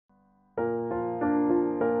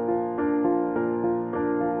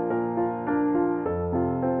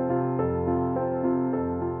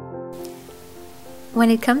When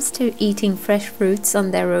it comes to eating fresh fruits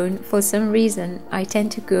on their own, for some reason I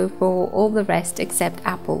tend to go for all the rest except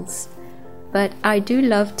apples. But I do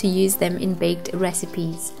love to use them in baked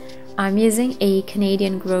recipes. I'm using a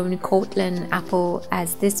Canadian grown Cortland apple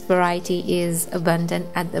as this variety is abundant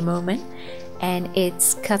at the moment, and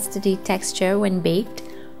its custardy texture when baked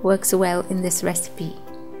works well in this recipe.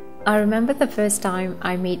 I remember the first time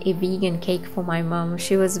I made a vegan cake for my mom.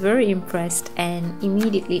 She was very impressed and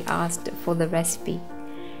immediately asked for the recipe.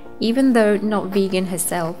 Even though not vegan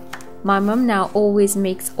herself, my mom now always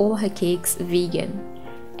makes all her cakes vegan.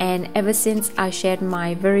 And ever since I shared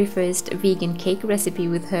my very first vegan cake recipe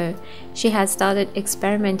with her, she has started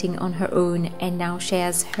experimenting on her own and now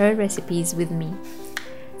shares her recipes with me.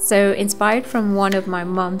 So, inspired from one of my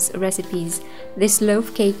mom's recipes, this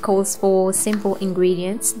loaf cake calls for simple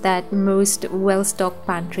ingredients that most well-stocked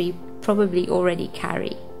pantry probably already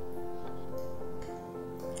carry.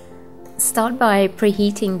 Start by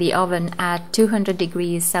preheating the oven at 200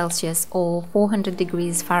 degrees Celsius or 400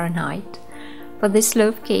 degrees Fahrenheit. For this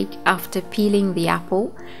loaf cake, after peeling the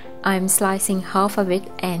apple, I'm slicing half of it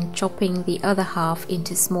and chopping the other half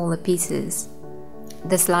into smaller pieces.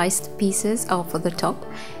 The sliced pieces are for the top,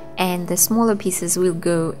 and the smaller pieces will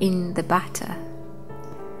go in the batter.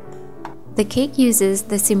 The cake uses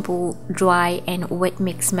the simple dry and wet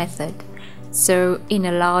mix method. So in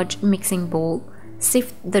a large mixing bowl,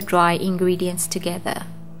 sift the dry ingredients together: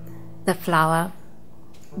 the flour,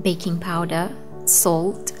 baking powder,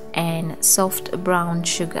 salt, and soft brown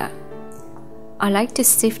sugar. I like to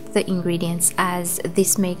sift the ingredients as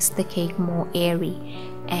this makes the cake more airy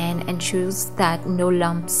and ensures that no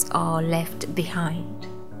lumps are left behind.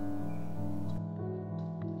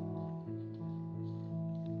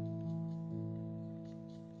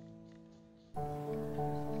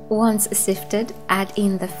 Once sifted, add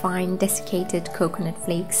in the fine desiccated coconut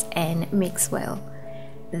flakes and mix well.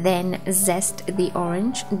 Then zest the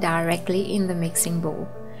orange directly in the mixing bowl.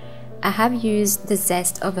 I have used the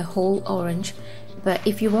zest of a whole orange, but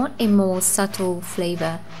if you want a more subtle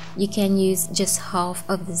flavor, you can use just half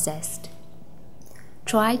of the zest.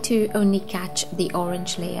 Try to only catch the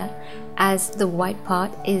orange layer, as the white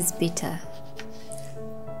part is bitter.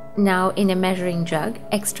 Now in a measuring jug,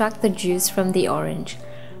 extract the juice from the orange.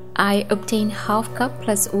 I obtain half cup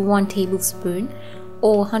plus 1 tablespoon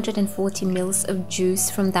or 140 ml of juice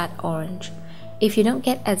from that orange. If you don't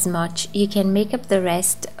get as much, you can make up the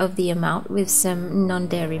rest of the amount with some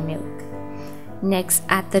non-dairy milk. Next,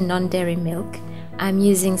 add the non-dairy milk. I'm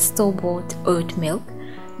using store-bought oat milk.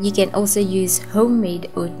 You can also use homemade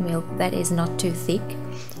oat milk that is not too thick,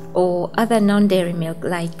 or other non-dairy milk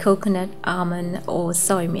like coconut, almond, or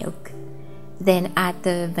soy milk. Then add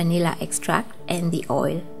the vanilla extract and the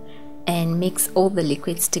oil, and mix all the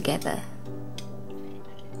liquids together.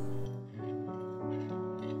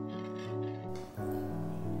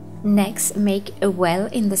 Next, make a well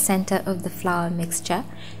in the center of the flour mixture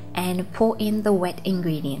and pour in the wet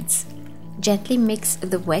ingredients. Gently mix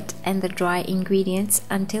the wet and the dry ingredients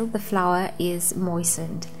until the flour is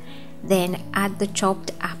moistened. Then add the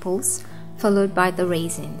chopped apples, followed by the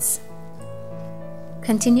raisins.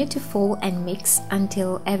 Continue to fold and mix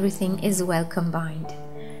until everything is well combined.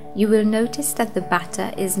 You will notice that the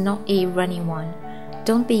batter is not a runny one.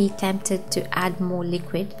 Don't be tempted to add more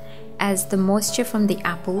liquid, as the moisture from the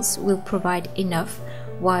apples will provide enough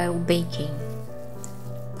while baking.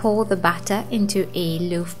 Pour the batter into a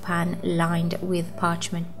loaf pan lined with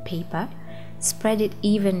parchment paper. Spread it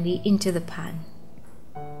evenly into the pan.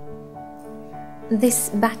 This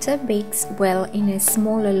batter bakes well in a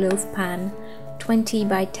smaller loaf pan, 20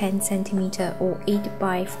 by 10 cm or 8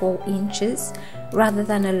 by 4 inches, rather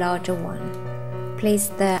than a larger one. Place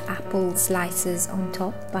the apple slices on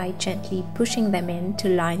top by gently pushing them in to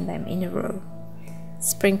line them in a row.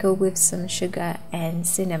 Sprinkle with some sugar and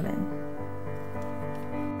cinnamon.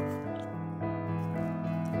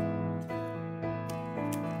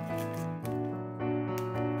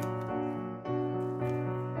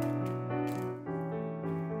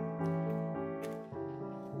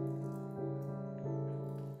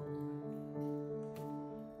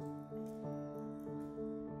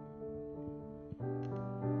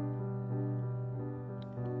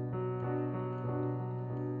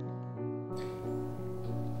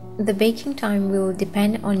 The baking time will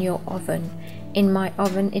depend on your oven. In my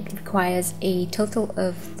oven, it requires a total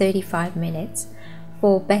of 35 minutes.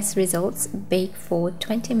 For best results, bake for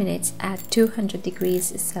 20 minutes at 200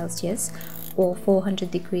 degrees Celsius or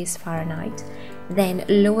 400 degrees Fahrenheit. Then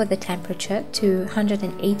lower the temperature to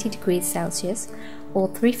 180 degrees Celsius or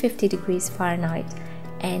 350 degrees Fahrenheit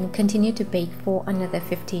and continue to bake for another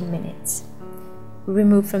 15 minutes.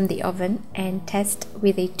 Remove from the oven and test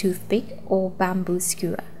with a toothpick or bamboo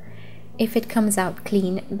skewer. If it comes out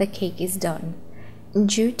clean, the cake is done.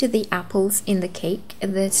 Due to the apples in the cake,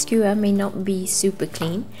 the skewer may not be super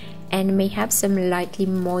clean and may have some lightly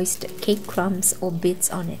moist cake crumbs or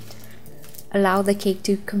bits on it. Allow the cake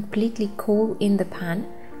to completely cool in the pan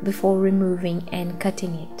before removing and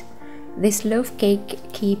cutting it. This loaf cake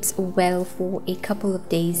keeps well for a couple of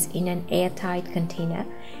days in an airtight container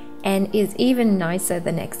and is even nicer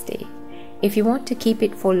the next day. If you want to keep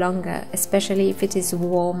it for longer, especially if it is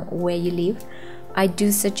warm where you live, I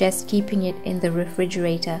do suggest keeping it in the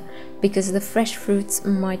refrigerator because the fresh fruits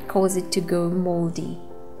might cause it to go moldy.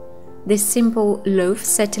 This simple loaf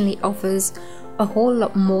certainly offers a whole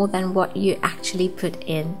lot more than what you actually put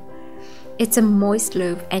in. It's a moist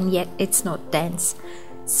loaf and yet it's not dense.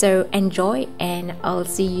 So enjoy, and I'll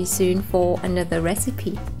see you soon for another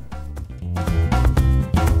recipe.